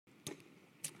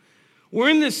We're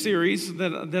in this series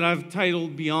that I've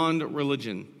titled Beyond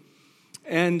Religion.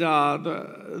 And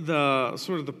the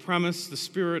sort of the premise, the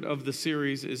spirit of the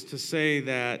series is to say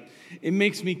that it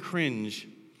makes me cringe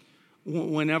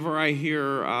whenever I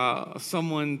hear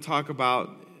someone talk about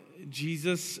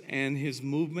Jesus and his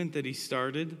movement that he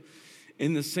started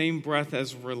in the same breath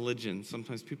as religion.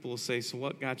 Sometimes people will say, "So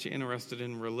what got you interested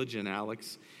in religion,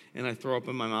 Alex?" And I throw up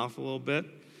in my mouth a little bit.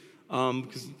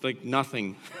 Because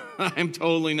nothing. I'm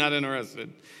totally not interested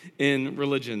in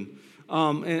religion.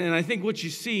 And I think what you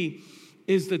see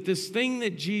is that this thing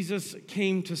that Jesus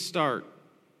came to start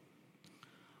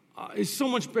is so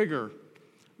much bigger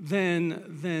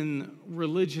than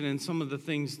religion and some of the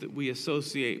things that we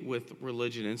associate with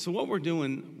religion. And so what we're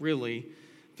doing really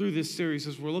through this series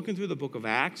is we're looking through the book of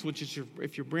Acts, which is,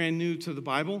 if you're brand new to the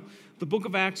Bible, the book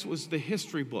of Acts was the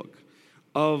history book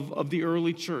of the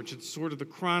early church. It's sort of the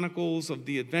chronicles of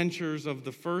the adventures of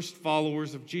the first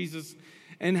followers of Jesus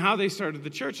and how they started the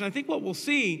church. And I think what we'll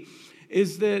see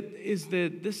is that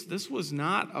this was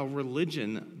not a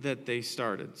religion that they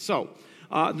started. So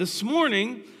this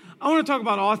morning, I want to talk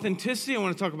about authenticity, I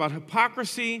want to talk about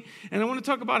hypocrisy, and I want to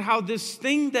talk about how this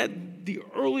thing that the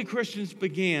early Christians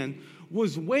began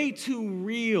was way too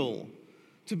real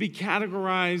to be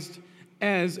categorized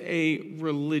as a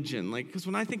religion. Because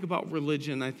when I think about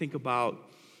religion, I think about,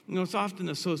 it's often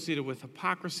associated with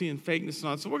hypocrisy and fakeness and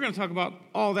all that. So we're going to talk about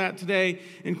all that today,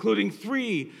 including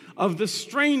 3 of the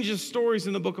strangest stories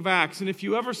in the book of Acts. And if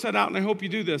you ever set out, and I hope you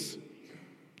do this,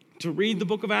 to read the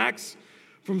book of Acts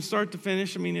from start to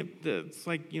finish, it's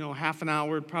like, half an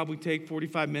hour. It'd probably take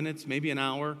 45 minutes, maybe an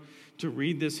hour to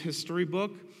read this history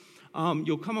book.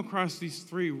 You'll come across these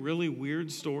 3 really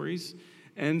weird stories.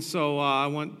 And so I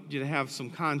want you to have some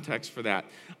context for that.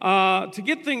 To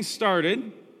get things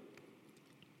started,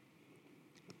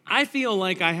 I feel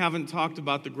like I haven't talked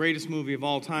about the greatest movie of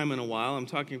all time in a while. I'm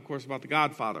talking, of course, about The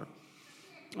Godfather.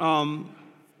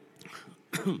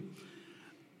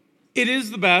 It is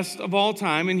the best of all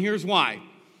time, and here's why.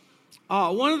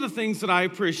 One of the things that I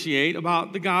appreciate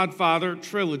about the Godfather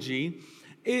trilogy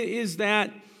is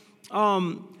that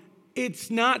it's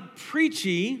not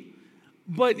preachy,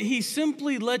 but he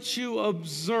simply lets you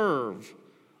observe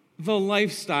the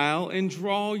lifestyle and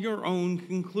draw your own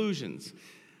conclusions.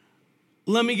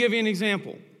 Let me give you an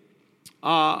example.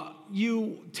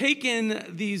 You take in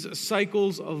these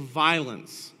cycles of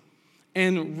violence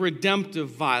and redemptive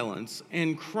violence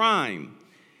and crime,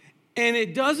 and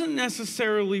it doesn't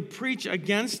necessarily preach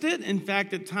against it. In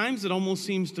fact, at times it almost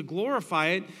seems to glorify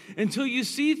it until you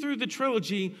see through the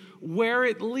trilogy where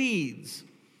it leads.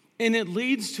 And it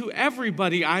leads to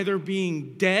everybody either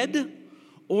being dead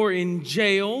or in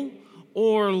jail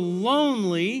or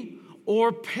lonely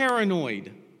or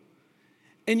paranoid.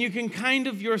 And you can kind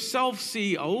of yourself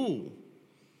see, oh,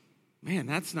 man,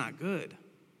 that's not good.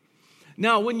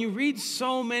 Now, when you read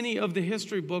so many of the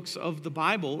history books of the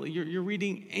Bible, you're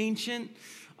reading ancient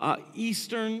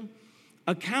Eastern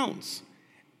accounts.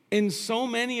 And so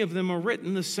many of them are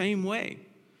written the same way.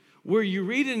 Where you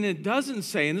read it and it doesn't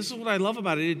say, and this is what I love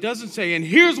about it, it doesn't say, and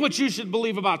here's what you should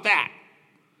believe about that.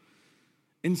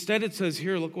 Instead it says,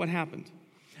 here, look what happened.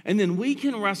 And then we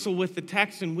can wrestle with the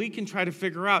text and we can try to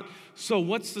figure out, so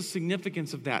what's the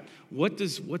significance of that? What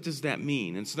does that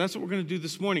mean? And so that's what we're going to do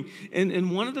this morning.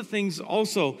 And one of the things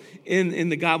also in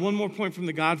the God, one more point from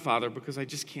The Godfather, because I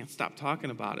just can't stop talking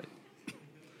about it.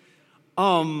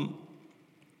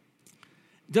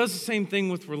 Does the same thing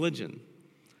with religion.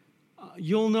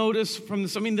 You'll notice from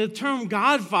this, the term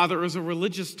Godfather is a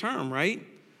religious term, right?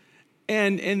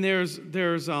 And there's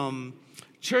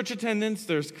church attendance,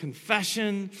 there's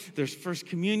confession, there's first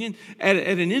communion. At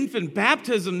an infant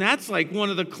baptism, that's like one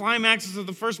of the climaxes of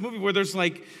the first movie where there's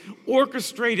like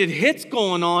orchestrated hits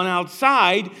going on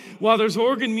outside while there's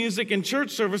organ music and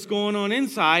church service going on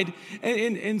inside.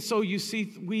 And so you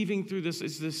see weaving through this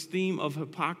is this theme of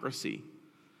hypocrisy,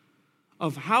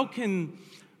 of how can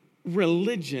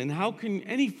religion, how can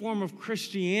any form of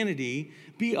Christianity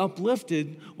be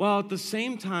uplifted while at the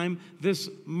same time this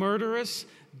murderous,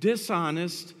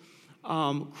 dishonest,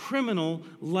 criminal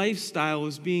lifestyle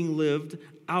is being lived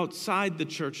outside the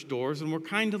church doors, and we're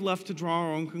kind of left to draw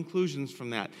our own conclusions from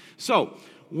that. So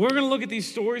we're going to look at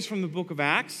these stories from the book of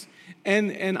Acts,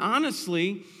 and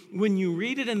honestly, when you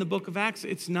read it in the book of Acts,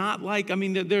 it's not like,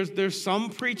 there's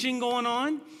some preaching going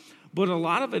on, but a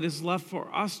lot of it is left for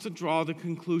us to draw the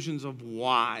conclusions of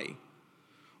why.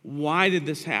 Why did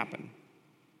this happen?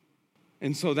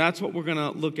 And so that's what we're going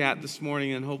to look at this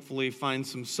morning and hopefully find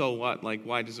some so what, like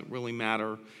why does it really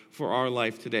matter for our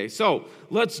life today? So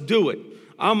let's do it.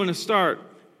 I'm going to start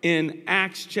in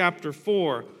Acts chapter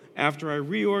 4, after I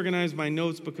reorganized my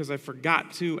notes because I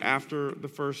forgot to after the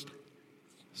first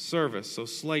service. So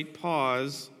slight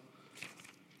pause.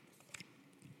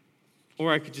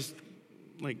 Or I could just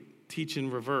teach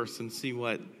in reverse and see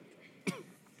what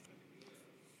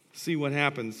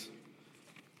happens.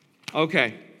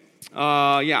 Okay.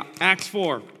 Acts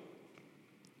 4.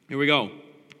 Here we go.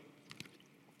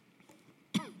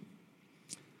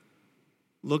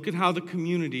 Look at how the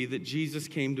community that Jesus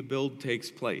came to build takes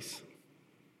place.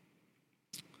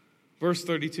 Verse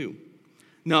 32.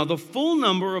 Now the full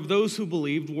number of those who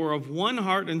believed were of one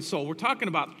heart and soul. We're talking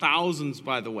about thousands,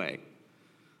 by the way.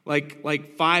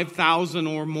 Like 5,000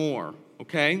 or more,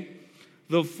 okay?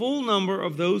 The full number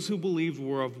of those who believed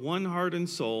were of one heart and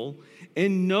soul,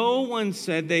 and no one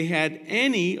said they had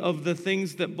any of the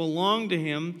things that belonged to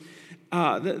him,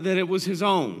 that it was his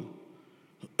own.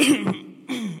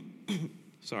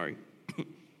 Sorry.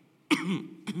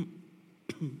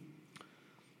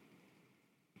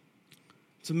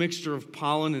 It's a mixture of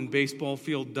pollen and baseball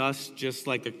field dust, just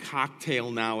like a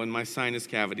cocktail now in my sinus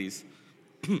cavities,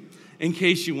 in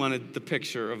case you wanted the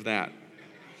picture of that.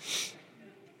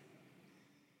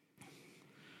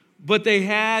 But they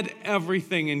had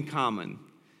everything in common.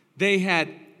 They had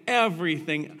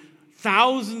everything.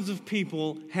 Thousands of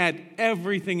people had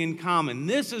everything in common.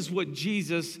 This is what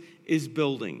Jesus is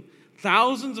building.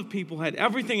 Thousands of people had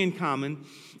everything in common,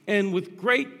 and with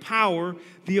great power,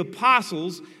 the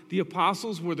apostles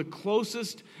were the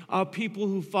closest people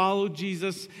who followed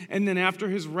Jesus, and then after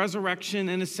his resurrection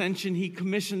and ascension, he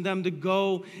commissioned them to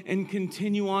go and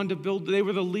continue on to build. They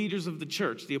were the leaders of the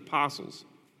church, the apostles.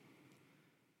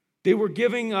 They were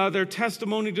giving their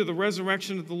testimony to the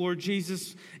resurrection of the Lord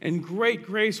Jesus, and great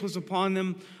grace was upon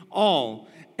them all.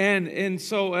 And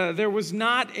so there was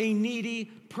not a needy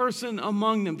person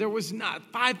among them. There was not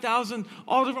 5,000,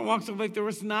 all different walks of life. There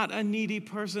was not a needy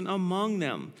person among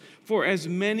them. For as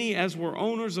many as were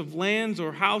owners of lands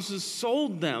or houses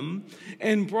sold them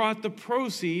and brought the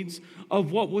proceeds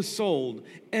of what was sold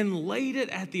and laid it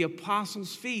at the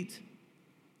apostles' feet.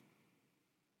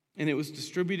 And it was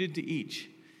distributed to each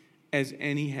as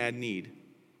any had need.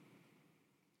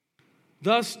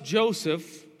 Thus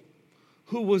Joseph,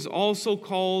 who was also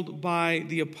called by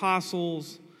the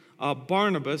apostles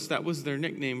Barnabas, that was their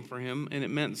nickname for him, and it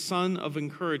meant son of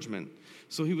encouragement.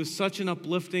 So he was such an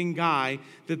uplifting guy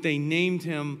that they named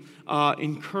him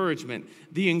Encouragement,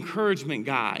 the encouragement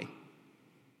guy.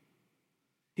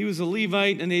 He was a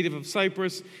Levite, a native of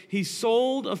Cyprus. He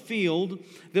sold a field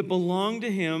that belonged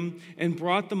to him and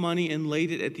brought the money and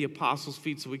laid it at the apostles'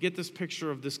 feet. So we get this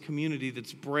picture of this community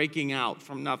that's breaking out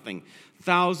from nothing.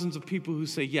 Thousands of people who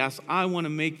say, yes, I want to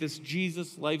make this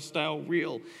Jesus lifestyle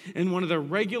real. And one of their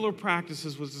regular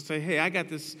practices was to say, hey, I got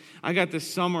this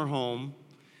summer home,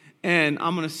 and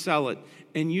I'm going to sell it.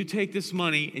 And you take this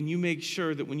money and you make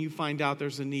sure that when you find out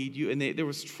there's a need, there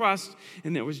was trust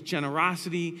and there was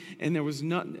generosity and there was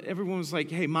everyone was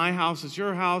like, hey, my house is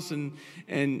your house and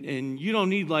you don't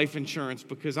need life insurance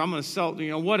because I'm going to sell,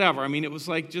 whatever. I mean, it was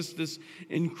like just this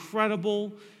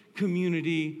incredible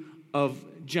community of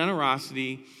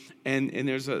generosity. And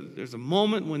there's a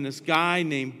moment when this guy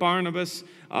named Barnabas,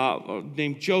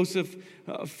 named Joseph,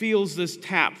 feels this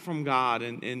tap from God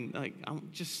and I'll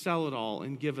just sell it all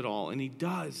and give it all. And he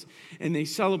does. And they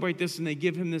celebrate this and they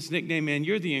give him this nickname, man,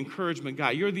 you're the encouragement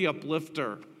guy. You're the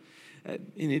uplifter. And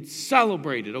it's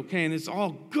celebrated, okay? And it's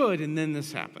all good. And then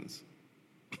this happens.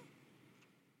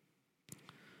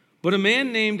 But a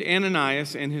man named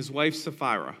Ananias and his wife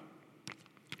Sapphira,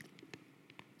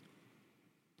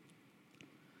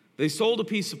 they sold a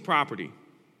piece of property.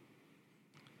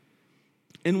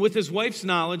 And with his wife's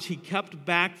knowledge, he kept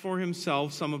back for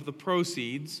himself some of the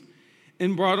proceeds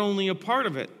and brought only a part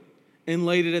of it and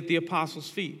laid it at the apostles'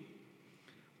 feet.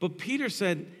 But Peter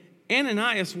said,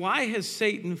 Ananias, why has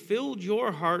Satan filled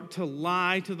your heart to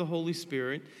lie to the Holy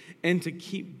Spirit and to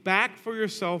keep back for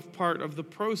yourself part of the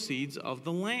proceeds of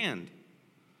the land?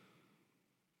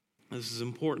 This is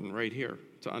important right here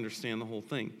to understand the whole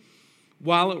thing.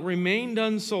 While it remained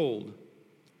unsold,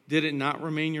 did it not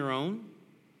remain your own?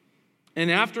 And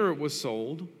after it was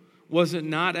sold, was it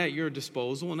not at your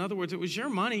disposal? In other words, it was your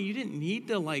money. You didn't need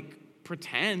to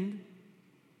pretend.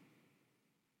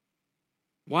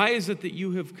 Why is it that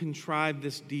you have contrived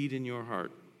this deed in your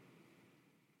heart?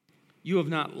 You have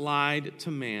not lied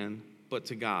to man, but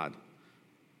to God.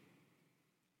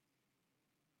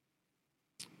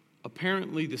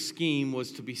 Apparently, the scheme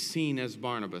was to be seen as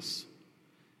Barnabas.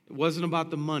 It wasn't about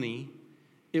the money.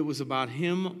 It was about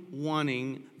him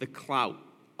wanting the clout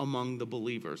among the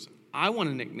believers. I want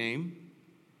a nickname.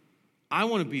 I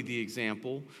want to be the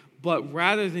example. But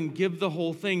rather than give the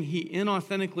whole thing, he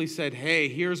inauthentically said, hey,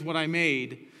 here's what I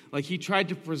made. Like he tried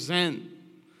to present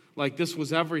like this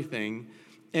was everything.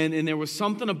 And there was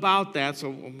something about that,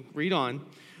 so read on.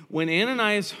 When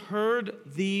Ananias heard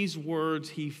these words,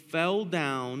 he fell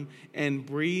down and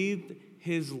breathed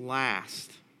his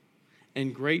last.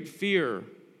 And great fear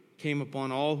came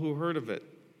upon all who heard of it.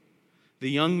 The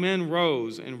young men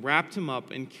rose and wrapped him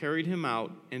up and carried him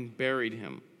out and buried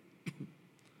him.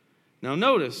 Now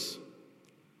notice,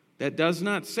 that does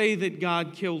not say that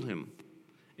God killed him.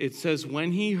 It says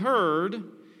when he heard,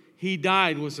 he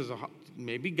died.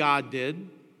 Maybe God did.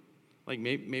 Like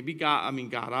maybe God,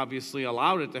 God obviously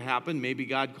allowed it to happen. Maybe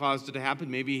God caused it to happen.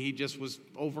 Maybe he just was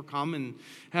overcome and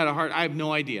had a heart. I have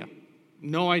no idea.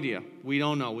 No idea. We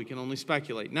don't know. We can only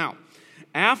speculate. Now,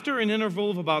 after an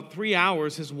interval of about 3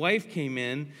 hours, his wife came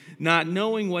in, not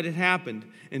knowing what had happened.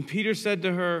 And Peter said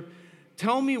to her,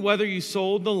 tell me whether you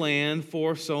sold the land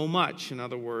for so much. In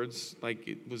other words,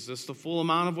 like, was this the full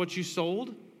amount of what you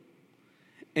sold?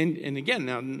 And again,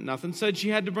 now nothing said she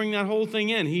had to bring that whole thing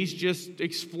in. He's just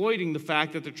exploiting the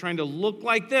fact that they're trying to look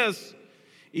like this,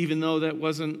 even though that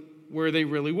wasn't where they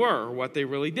really were or what they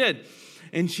really did.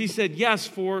 And she said, yes,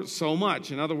 for so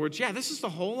much. In other words, yeah, this is the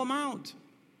whole amount.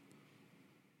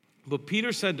 But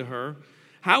Peter said to her,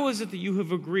 how is it that you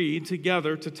have agreed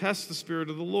together to test the Spirit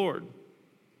of the Lord?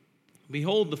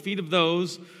 Behold, the feet of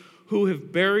those who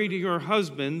have buried your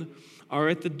husband are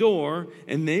at the door,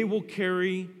 and they will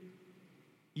carry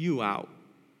you out.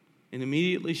 And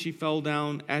immediately she fell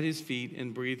down at his feet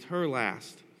and breathed her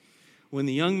last. When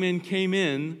the young men came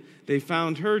in, they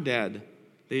found her dead.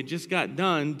 They had just got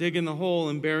done digging the hole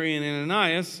and burying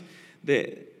Ananias.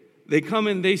 They come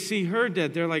in, they see her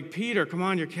dead. They're like, Peter, come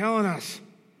on, you're killing us.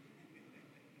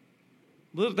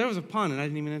 There was a pun, and I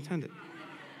didn't even intend it.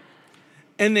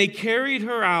 And they carried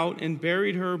her out and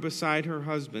buried her beside her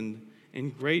husband.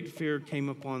 And great fear came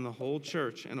upon the whole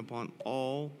church and upon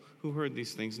all who heard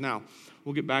these things. Now,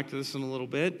 we'll get back to this in a little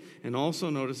bit. And also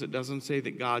notice it doesn't say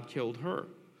that God killed her.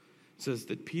 It says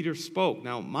that Peter spoke.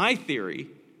 Now, my theory,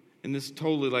 and this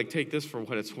totally, take this for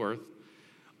what it's worth,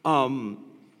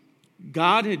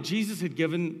 Jesus had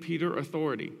given Peter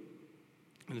authority.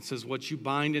 And it says, what you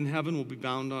bind in heaven will be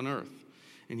bound on earth.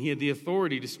 And he had the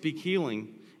authority to speak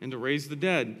healing and to raise the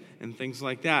dead and things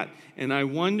like that. And I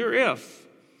wonder if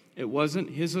it wasn't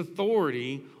his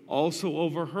authority also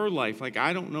over her life.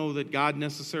 I don't know that God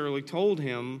necessarily told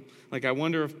him. I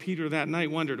wonder if Peter that night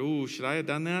wondered, should I have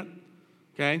done that?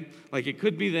 Okay? It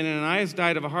could be that Ananias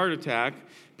died of a heart attack.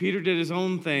 Peter did his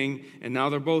own thing, and now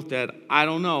they're both dead. I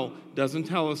don't know. Doesn't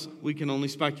tell us. We can only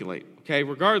speculate. Okay?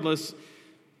 Regardless,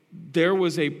 there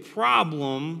was a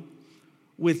problem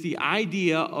with the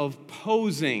idea of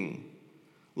posing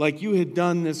like you had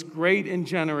done this great and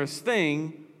generous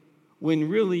thing when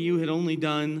really you had only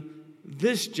done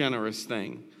this generous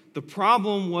thing. The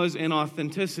problem was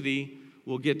inauthenticity.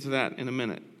 We'll get to that in a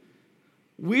minute.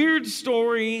 Weird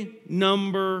story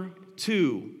number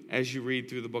 2 as you read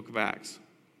through the book of Acts.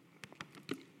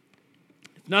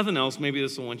 If nothing else, maybe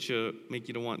this will make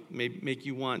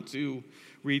you want to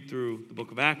read through the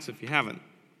book of Acts if you haven't.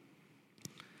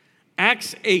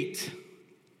 Acts 8.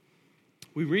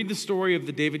 We read the story of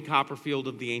the David Copperfield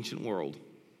of the ancient world.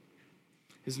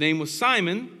 His name was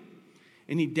Simon,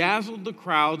 and he dazzled the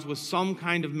crowds with some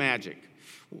kind of magic.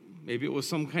 Maybe it was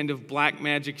some kind of black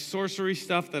magic sorcery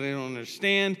stuff that I don't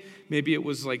understand. Maybe it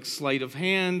was sleight of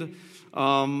hand,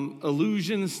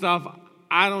 illusion stuff.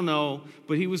 I don't know.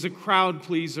 But he was a crowd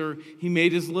pleaser. He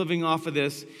made his living off of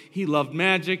this. He loved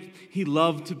magic. He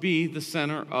loved to be the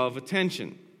center of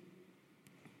attention.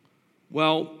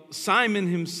 Well, Simon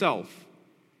himself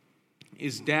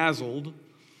is dazzled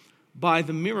by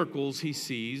the miracles he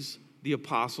sees the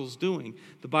apostles doing.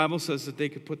 The Bible says that they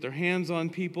could put their hands on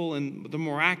people and the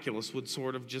miraculous would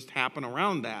sort of just happen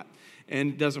around that. And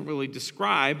it doesn't really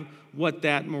describe what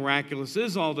that miraculous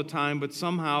is all the time, but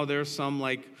somehow there's some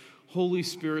Holy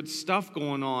Spirit stuff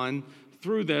going on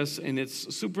through this, and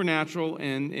it's supernatural,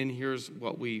 and here's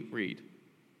what we read.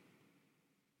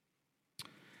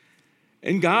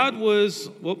 And God was,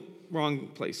 wrong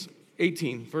place,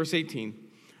 18, verse 18.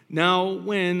 Now,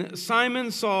 when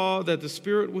Simon saw that the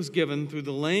Spirit was given through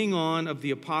the laying on of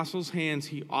the apostles' hands,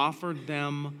 he offered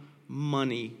them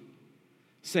money,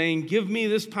 saying, give me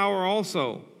this power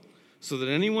also, so that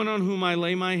anyone on whom I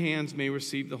lay my hands may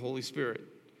receive the Holy Spirit.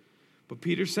 But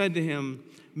Peter said to him,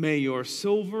 may your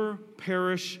silver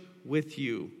perish with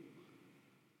you,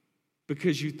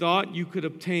 because you thought you could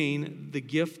obtain the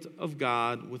gift of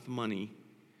God with money.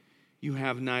 You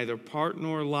have neither part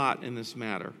nor lot in this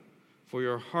matter, for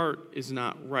your heart is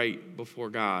not right before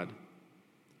God.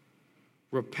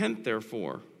 Repent,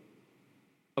 therefore,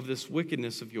 of this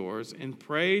wickedness of yours, and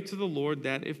pray to the Lord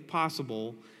that, if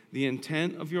possible, the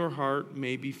intent of your heart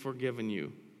may be forgiven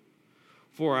you.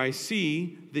 For I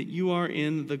see that you are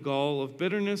in the gall of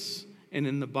bitterness and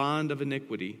in the bond of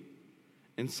iniquity.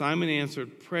 And Simon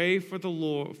answered, Pray for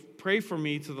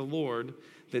me to the Lord,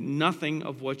 that nothing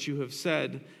of what you have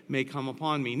said may come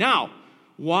upon me. Now,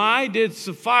 why did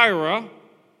Sapphira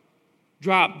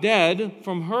drop dead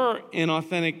from her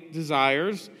inauthentic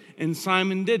desires and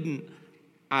Simon didn't?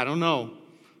 I don't know.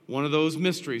 One of those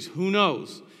mysteries. Who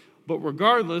knows? But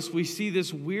regardless, we see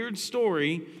this weird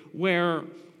story where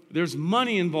there's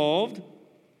money involved,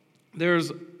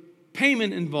 there's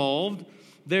payment involved,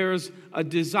 there's a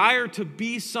desire to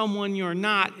be someone you're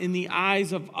not in the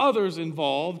eyes of others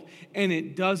involved, and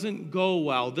it doesn't go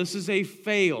well. This is a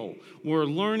fail. We're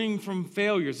learning from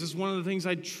failures. This is one of the things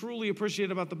I truly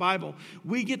appreciate about the Bible.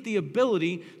 We get the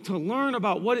ability to learn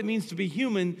about what it means to be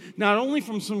human, not only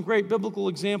from some great biblical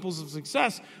examples of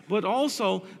success, but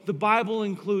also the Bible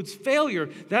includes failure.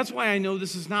 That's why I know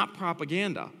this is not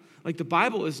propaganda. Like, the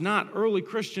Bible is not early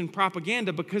Christian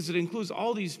propaganda because it includes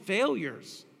all these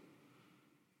failures.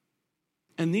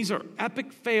 And these are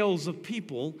epic fails of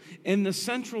people, and the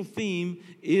central theme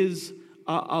is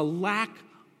a lack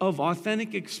of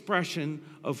authentic expression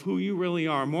of who you really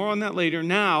are. More on that later.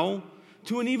 Now,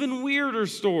 to an even weirder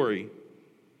story.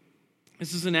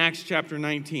 This is in Acts chapter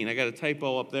 19. I got a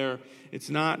typo up there. It's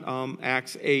not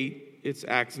Acts 8, it's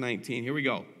Acts 19. Here we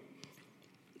go.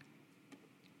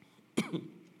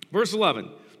 Verse 11.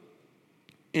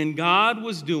 And God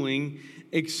was doing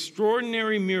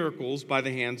extraordinary miracles by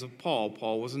the hands of Paul.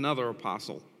 Paul was another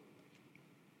apostle.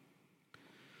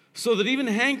 So that even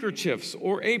handkerchiefs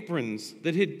or aprons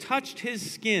that had touched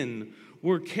his skin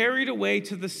were carried away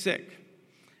to the sick,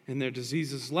 and their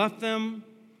diseases left them,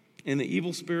 and the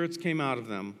evil spirits came out of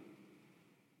them.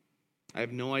 I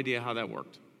have no idea how that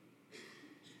worked.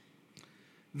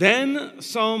 Then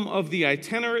some of the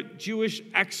itinerant Jewish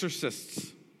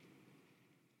exorcists,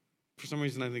 for some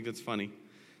reason I think that's funny,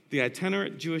 the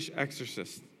itinerant Jewish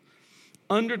exorcists,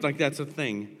 that's a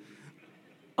thing,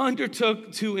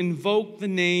 undertook to invoke the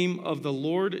name of the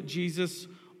Lord Jesus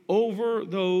over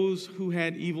those who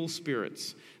had evil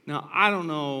spirits. Now, I don't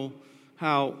know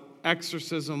how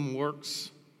exorcism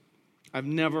works. I've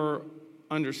never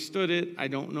understood it. I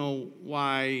don't know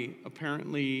why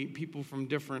apparently people from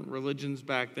different religions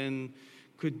back then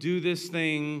could do this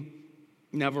thing.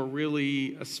 Never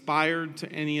really aspired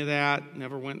to any of that.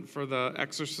 Never went for the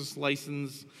exorcist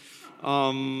license.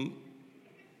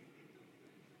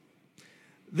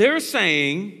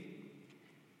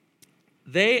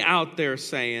 They out there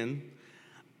saying,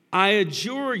 I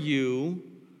adjure you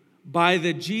by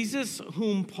the Jesus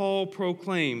whom Paul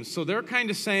proclaims. So they're kind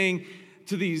of saying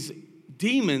to these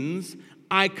demons,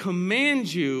 I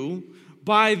command you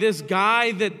by this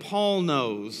guy that Paul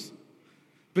knows.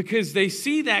 Because they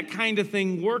see that kind of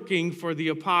thing working for the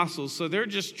apostles. So they're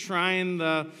just trying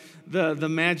the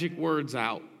magic words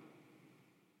out.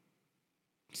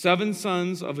 7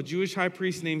 sons of a Jewish high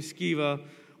priest named Sceva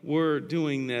were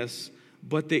doing this,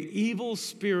 but the evil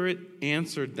spirit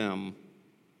answered them.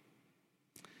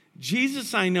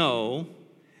 Jesus I know,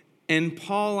 and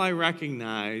Paul I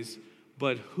recognize,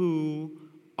 but who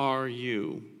are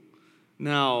you?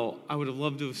 Now, I would have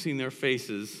loved to have seen their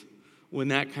faces when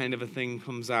that kind of a thing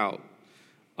comes out.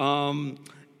 And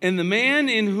the man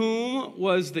in whom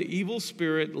was the evil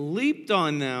spirit leaped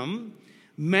on them,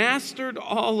 mastered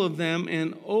all of them,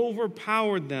 and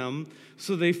overpowered them,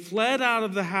 so they fled out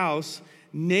of the house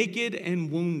naked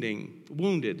and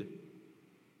wounded.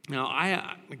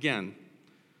 Now, again,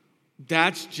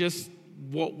 that's just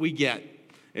what we get.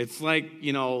 It's like,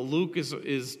 Luke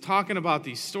is talking about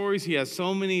these stories. He has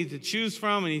so many to choose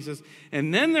from, and he says,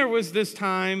 and then there was this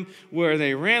time where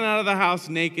they ran out of the house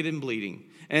naked and bleeding.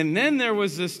 And then there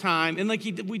was this time, and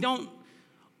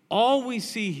all we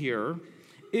see here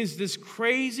is this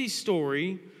crazy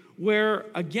story where,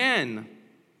 again,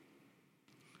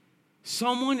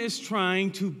 someone is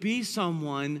trying to be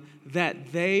someone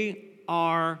that they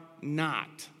are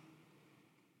not.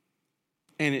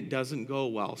 And it doesn't go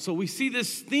well. So we see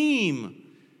this theme.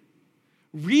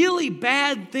 Really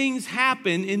bad things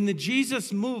happen in the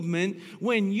Jesus movement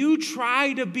when you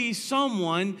try to be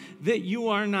someone that you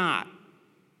are not.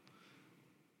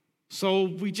 So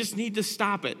we just need to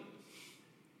stop it.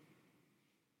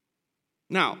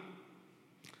 Now,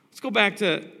 let's go back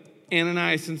to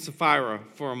Ananias and Sapphira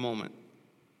for a moment.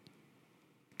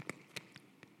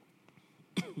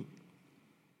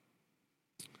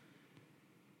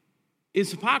 Is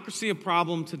hypocrisy a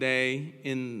problem today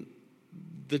in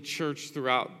the church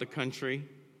throughout the country?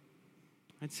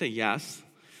 I'd say yes.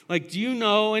 Like, do you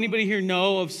know, anybody here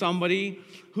know of somebody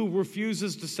who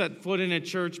refuses to set foot in a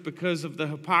church because of the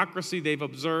hypocrisy they've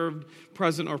observed,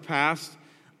 present or past?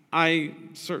 I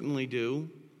certainly do.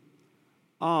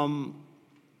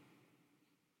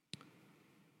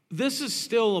 This is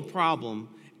still a problem,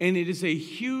 and it is a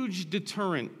huge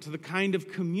deterrent to the kind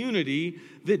of community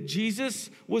that Jesus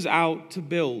was out to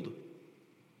build.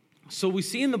 So we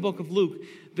see in the book of Luke,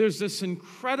 there's this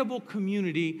incredible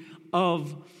community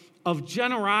of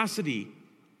generosity,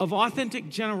 of authentic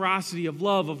generosity, of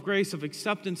love, of grace, of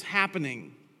acceptance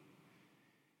happening.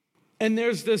 And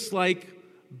there's this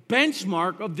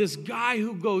benchmark of this guy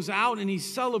who goes out and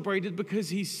he's celebrated because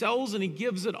he sells and he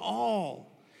gives it all.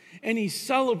 And he's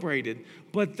celebrated.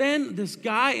 But then this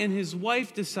guy and his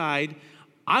wife decide,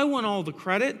 I want all the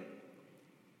credit,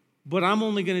 but I'm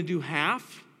only going to do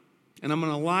half, and I'm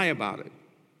going to lie about it.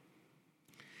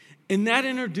 And that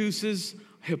introduces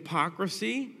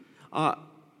hypocrisy,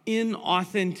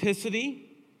 inauthenticity,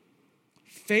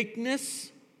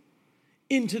 fakeness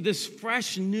into this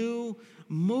fresh new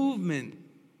movement.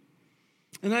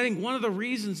 And I think one of the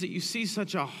reasons that you see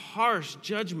such a harsh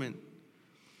judgment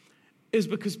is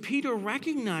because Peter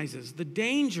recognizes the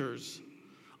dangers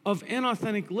of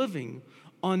inauthentic living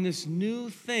on this new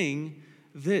thing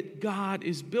that God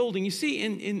is building. You see,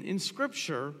 in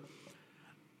Scripture,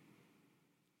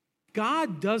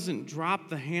 God doesn't drop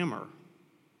the hammer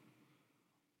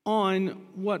on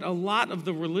what a lot of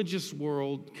the religious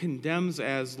world condemns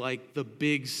as the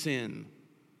big sin.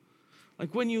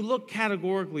 Like when you look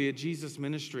categorically at Jesus'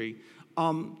 ministry,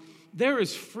 there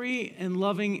is free and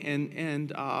loving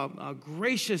and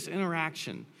gracious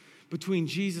interaction between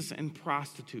Jesus and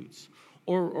prostitutes,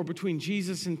 or between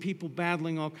Jesus and people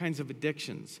battling all kinds of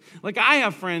addictions. Like I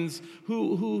have friends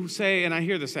who say, and I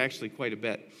hear this actually quite a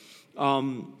bit,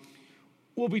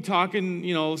 we'll be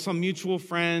talking, some mutual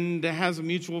friend that has a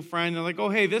mutual friend. They're like, oh,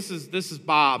 hey, this is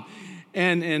Bob,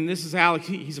 and this is Alex.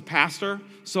 He's a pastor,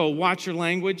 so watch your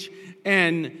language.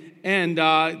 And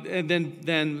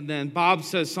then Bob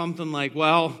says something like,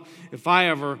 well, if I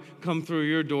ever come through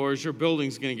your doors, your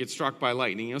building's going to get struck by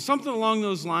lightning. Something along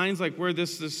those lines, like where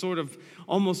this sort of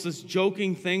almost this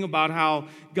joking thing about how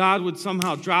God would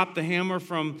somehow drop the hammer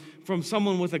from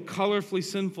someone with a colorfully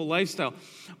sinful lifestyle.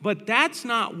 But that's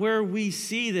not where we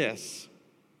see this.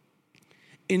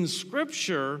 In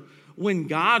Scripture, when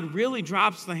God really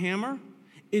drops the hammer,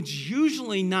 it's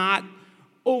usually not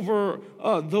over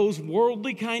those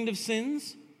worldly kind of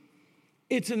sins.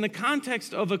 It's in the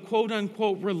context of a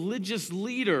quote-unquote religious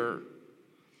leader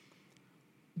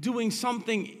doing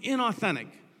something inauthentic.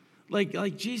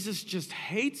 Like Jesus just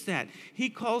hates that. He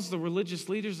calls the religious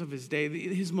leaders of his day,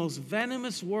 his most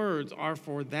venomous words are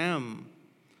for them.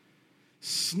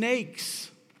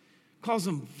 Snakes, calls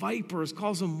them vipers,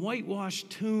 calls them whitewashed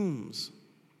tombs.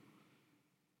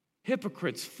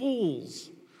 Hypocrites, fools.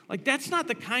 Like that's not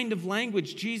the kind of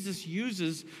language Jesus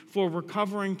uses for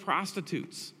recovering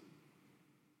prostitutes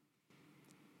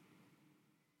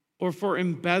or for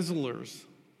embezzlers.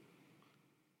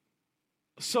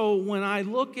 So when I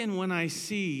look and when I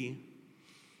see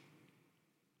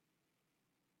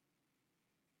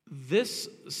this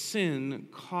sin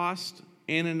cost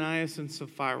Ananias and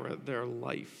Sapphira their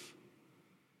life,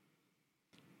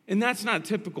 and that's not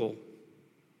typical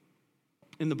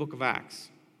in the book of Acts.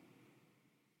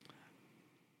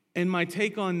 And my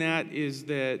take on that is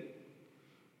that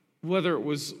whether it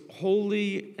was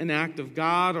wholly an act of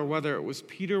God or whether it was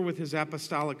Peter with his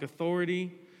apostolic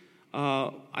authority,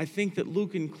 I think that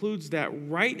Luke includes that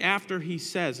right after he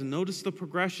says, and notice the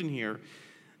progression here,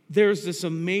 there's this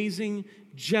amazing,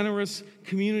 generous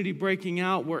community breaking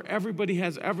out where everybody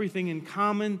has everything in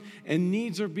common and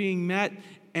needs are being met,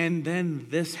 and then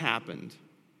this happened.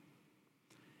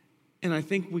 And I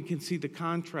think we can see the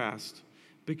contrast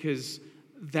because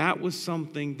that was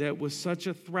something that was such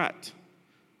a threat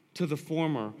to the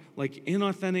former. Like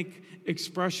inauthentic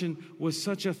expression was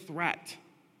such a threat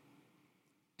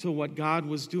to what God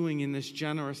was doing in this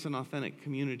generous and authentic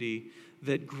community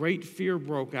that great fear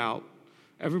broke out.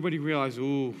 Everybody realized,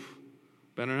 ooh,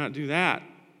 better not do that.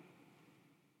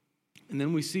 And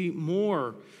then we see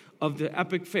more of the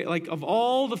epic, of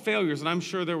all the failures, and I'm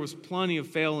sure there was plenty of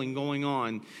failing going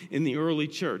on in the early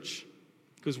church,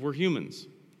 because we're humans.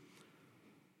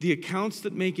 The accounts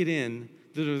that make it in,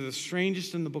 that are the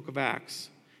strangest in the book of Acts,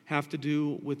 have to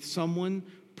do with someone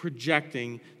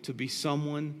projecting to be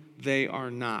someone they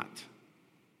are not.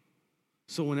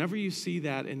 So whenever you see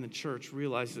that in the church,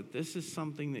 realize that this is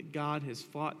something that God has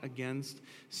fought against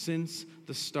since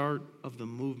the start of the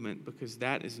movement, because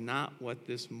that is not what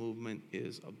this movement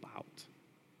is about.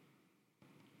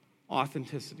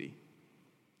 Authenticity.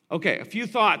 Okay, a few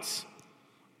thoughts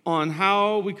on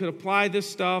how we could apply this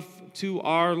stuff to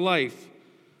our life.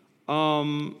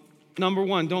 Number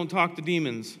one, don't talk to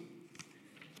demons.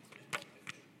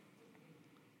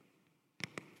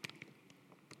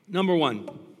 Number one,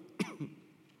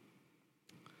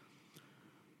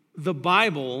 the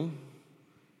Bible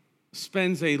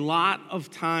spends a lot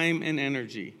of time and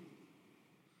energy.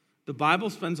 The Bible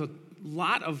spends a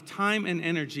lot of time and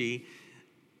energy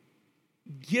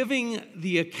giving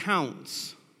the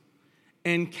accounts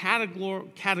and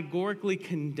categorically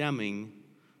condemning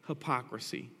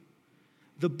hypocrisy.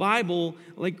 The Bible,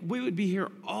 like we would be here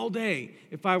all day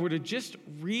if I were to just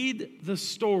read the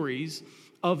stories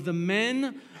of the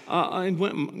men and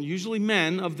women, usually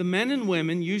men, of the men and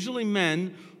women, usually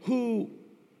men who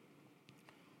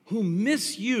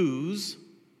misuse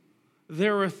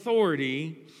their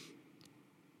authority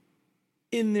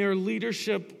in their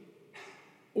leadership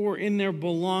or in their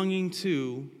belonging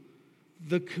to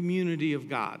the community of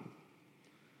God.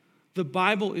 The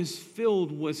Bible is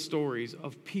filled with stories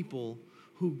of people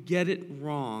who get it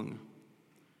wrong.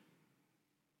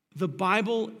 The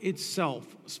Bible itself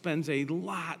spends a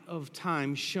lot of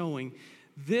time showing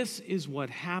this is what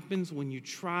happens when you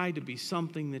try to be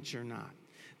something that you're not.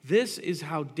 This is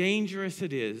how dangerous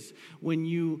it is when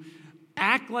you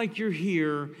act like you're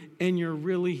here and you're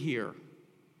really here.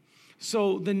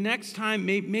 So the next time,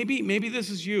 maybe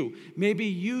this is you. Maybe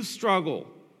you struggle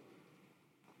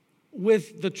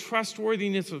with the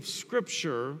trustworthiness of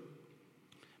Scripture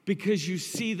because you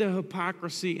see the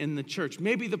hypocrisy in the church.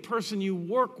 Maybe the person you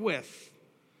work with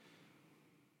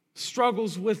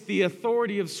struggles with the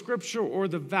authority of Scripture or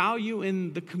the value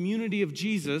in the community of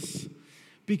Jesus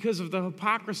because of the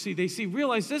hypocrisy they see.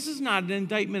 Realize this is not an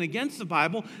indictment against the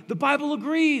Bible. The Bible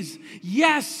agrees.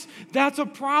 Yes, that's a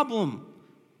problem.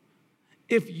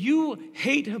 If you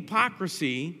hate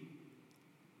hypocrisy,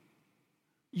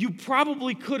 you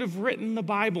probably could have written the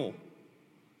Bible.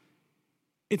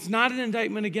 It's not an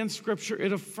indictment against Scripture.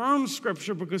 It affirms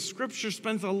Scripture because Scripture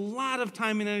spends a lot of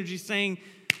time and energy saying,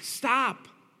 stop.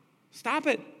 Stop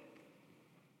it.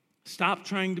 Stop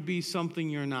trying to be something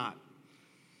you're not.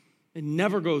 It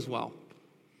never goes well.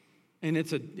 And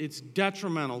it's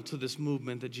detrimental to this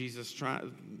movement that Jesus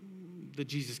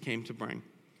came to bring.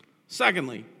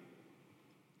 Second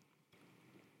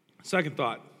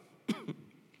thought.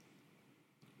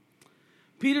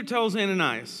 Peter tells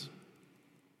Ananias,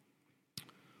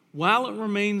 while it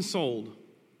remained sold,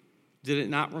 did it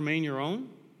not remain your own?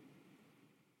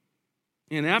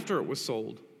 And after it was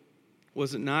sold,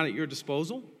 was it not at your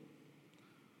disposal?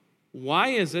 Why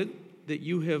is it that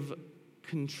you have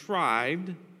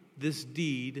contrived this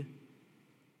deed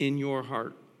in your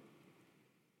heart?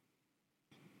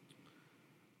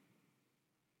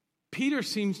 Peter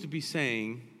seems to be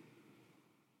saying,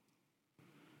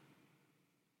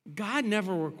 God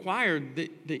never required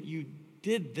that you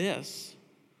did this.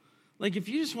 Like if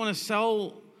you just want to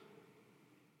sell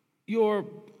your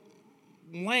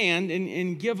land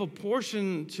and give a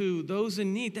portion to those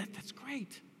in need, that's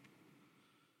great.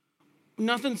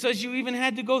 Nothing says you even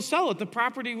had to go sell it. The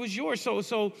property was yours.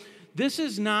 So this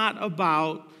is not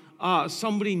about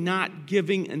somebody not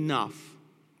giving enough.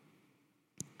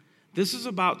 This is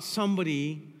about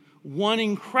somebody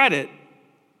wanting credit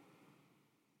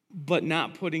but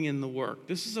not putting in the work.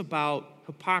 This is about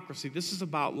hypocrisy. This is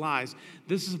about lies.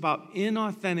 This is about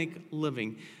inauthentic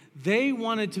living. They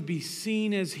wanted to be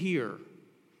seen as here,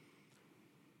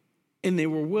 and they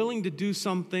were willing to do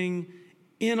something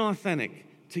inauthentic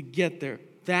to get there.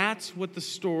 That's what the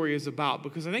story is about,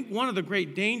 because I think one of the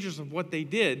great dangers of what they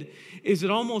did is it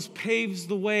almost paves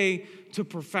the way to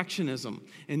perfectionism.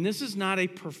 And this is not a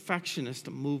perfectionist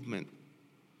movement.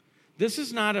 This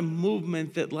is not a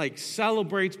movement that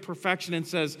celebrates perfection and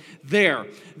says, there,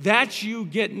 that's you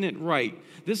getting it right.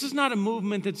 This is not a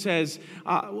movement that says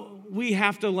we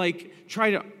have to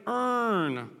try to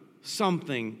earn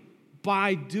something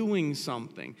by doing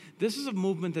something. This is a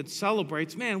movement that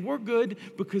celebrates, man, we're good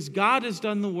because God has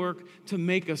done the work to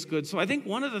make us good. So I think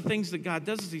one of the things that God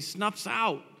does is he snuffs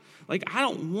out. I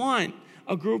don't want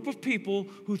a group of people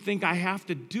who think I have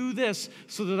to do this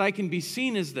so that I can be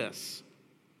seen as this.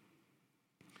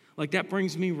 That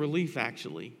brings me relief,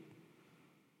 actually,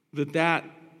 that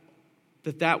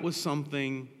was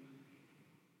something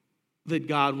that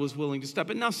God was willing to step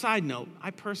in. Now, side note,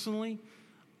 I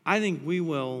think we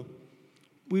will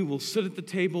sit at the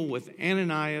table with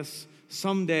Ananias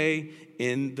someday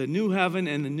in the new heaven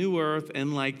and the new earth,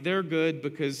 and they're good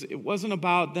because it wasn't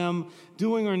about them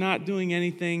doing or not doing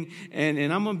anything.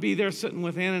 And I'm going to be there sitting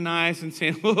with Ananias and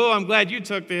saying, oh, I'm glad you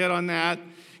took the hit on that.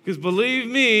 Because believe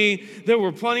me, there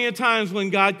were plenty of times when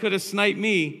God could have sniped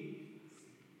me.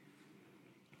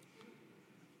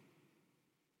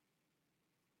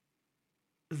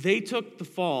 They took the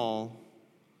fall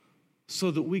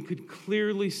so that we could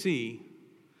clearly see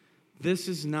this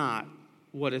is not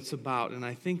what it's about. And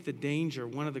I think the danger,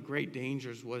 one of the great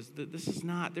dangers, was that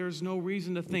there's no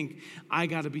reason to think I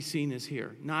got to be seen as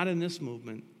here. Not in this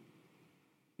movement.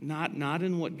 Not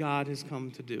in what God has come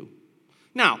to do.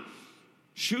 Now,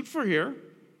 shoot for here.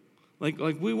 Like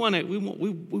we want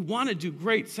to do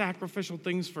great sacrificial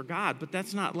things for God, but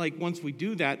that's not like once we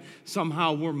do that,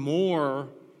 somehow we're more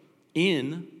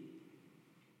in.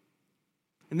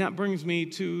 And that brings me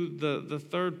to the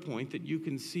third point that you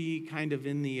can see kind of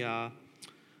in the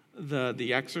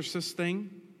exorcist thing,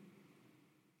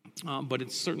 but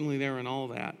it's certainly there in all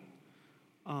that.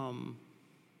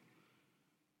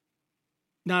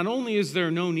 Not only is there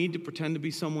no need to pretend to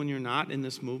be someone you're not in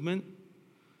this movement,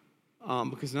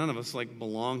 because none of us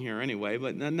belong here anyway,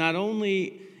 but not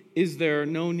only is there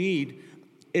no need,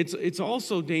 it's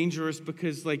also dangerous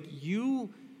because if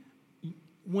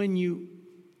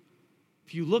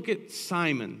you look at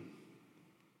Simon,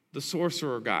 the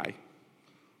sorcerer guy,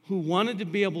 who wanted to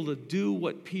be able to do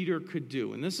what Peter could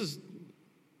do, and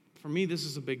for me, this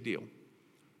is a big deal.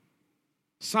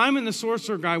 Simon the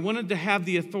sorcerer guy wanted to have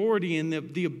the authority and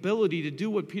the ability to do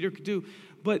what Peter could do.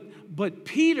 But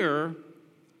Peter,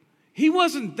 he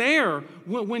wasn't there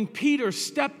when Peter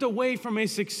stepped away from a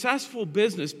successful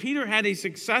business. Peter had a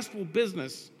successful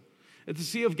business at the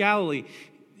Sea of Galilee.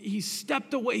 He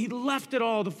stepped away. He left it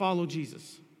all to follow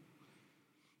Jesus.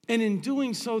 And in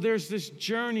doing so, there's this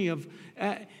journey of...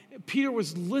 Peter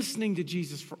was listening to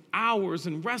Jesus for hours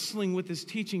and wrestling with his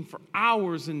teaching for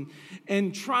hours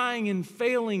and trying and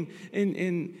failing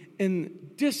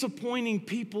and disappointing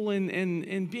people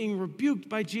and being rebuked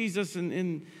by Jesus.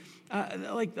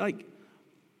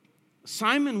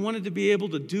 Simon wanted to be able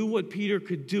to do what Peter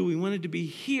could do. He wanted to be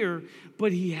here,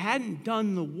 but he hadn't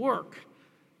done the work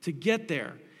to get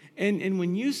there. And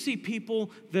when you see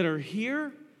people that are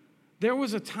here, there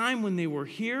was a time when they were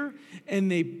here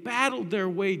and they battled their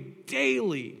way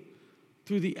daily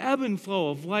through the ebb and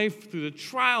flow of life, through the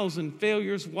trials and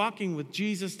failures, walking with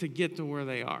Jesus to get to where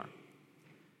they are.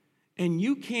 And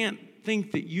you can't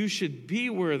think that you should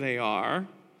be where they are.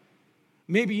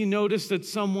 Maybe you notice that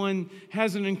someone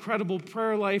has an incredible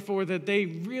prayer life or that they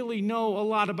really know a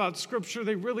lot about Scripture.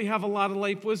 They really have a lot of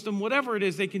life wisdom. Whatever it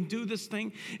is, they can do this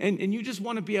thing. And you just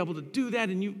want to be able to do that.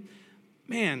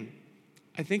 And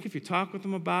I think if you talk with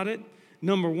them about it,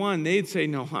 number one, they'd say,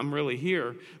 no, I'm really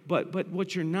here. But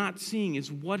what you're not seeing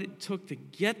is what it took to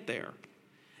get there.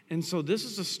 And so this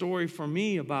is a story for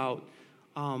me about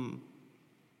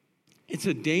it's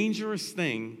a dangerous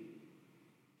thing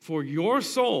for your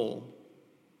soul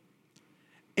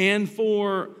and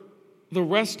for the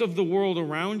rest of the world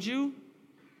around you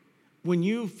when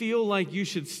you feel like you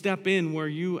should step in where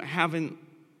you haven't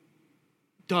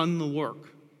done the work.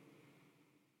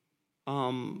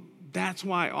 That's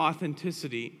why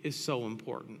authenticity is so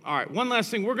important. All right, one last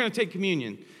thing. We're going to take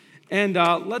communion. And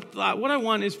what I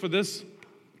want is for this,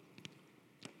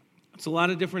 it's a lot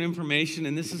of different information,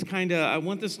 and this is I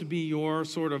want this to be your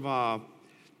sort of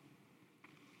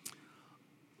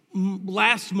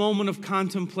last moment of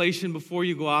contemplation before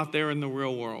you go out there in the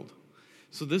real world.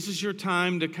 So this is your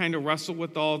time to kind of wrestle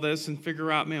with all this and figure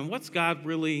out, what's God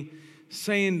really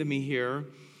saying to me here?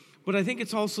 But I think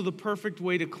it's also the perfect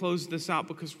way to close this out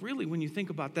because really when you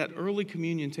think about that early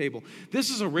communion table,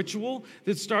 this is a ritual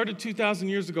that started 2,000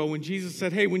 years ago when Jesus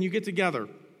said, hey, when you get together,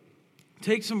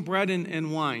 take some bread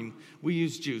and wine. We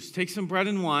use juice. Take some bread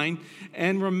and wine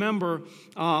and remember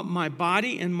my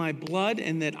body and my blood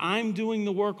and that I'm doing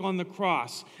the work on the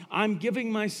cross. I'm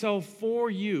giving myself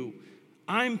for you.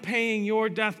 I'm paying your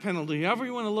death penalty. However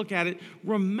you want to look at it,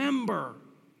 remember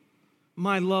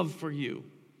my love for you.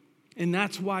 And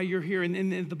that's why you're here.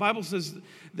 And the Bible says,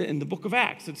 that in the book of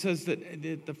Acts, it says that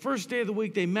the first day of the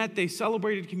week they met, they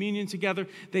celebrated communion together,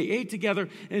 they ate together.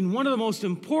 And one of the most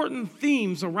important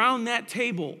themes around that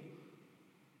table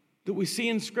that we see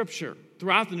in Scripture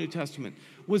throughout the New Testament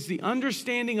was the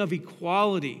understanding of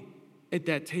equality at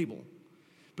that table.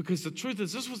 Because the truth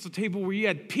is, this was the table where you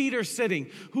had Peter sitting,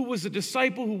 who was a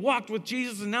disciple who walked with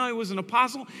Jesus, and now he was an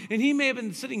apostle, and he may have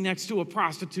been sitting next to a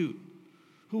prostitute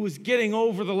who was getting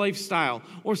over the lifestyle,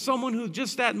 or someone who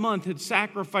just that month had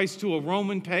sacrificed to a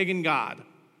Roman pagan god.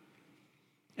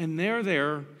 And they're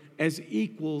there as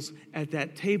equals at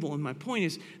that table. And my point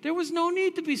is, there was no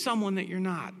need to be someone that you're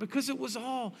not, because it was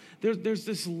all, there's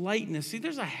this lightness. See,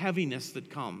 there's a heaviness that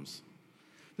comes.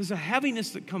 There's a heaviness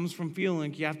that comes from feeling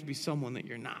like you have to be someone that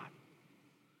you're not.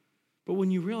 But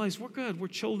when you realize we're good, we're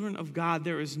children of God,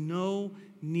 there is no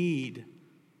need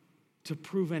to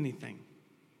prove anything.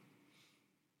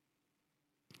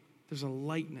 There's a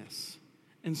lightness.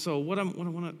 And so what I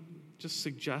want to just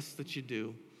suggest that you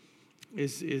do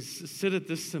is sit at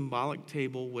this symbolic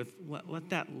table with, let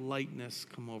that lightness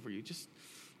come over you. Just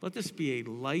let this be a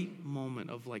light moment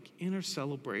of like inner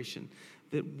celebration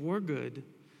that we're good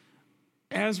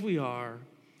as we are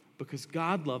because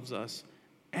God loves us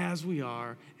as we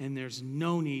are, and there's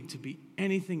no need to be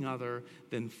anything other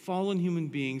than fallen human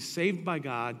beings saved by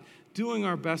God, doing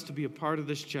our best to be a part of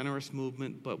this generous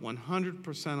movement, but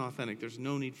 100% authentic. There's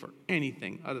no need for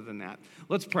anything other than that.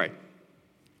 Let's pray.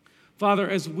 Father,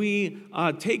 as we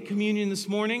take communion this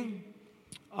morning,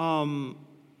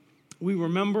 we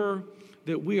remember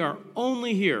that we are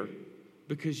only here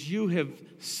because you have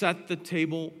set the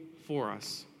table for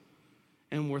us.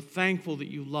 And we're thankful that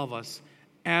you love us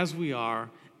as we are,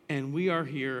 and we are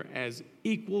here as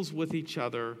equals with each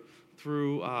other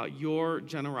through your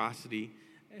generosity.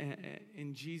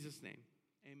 In Jesus' name.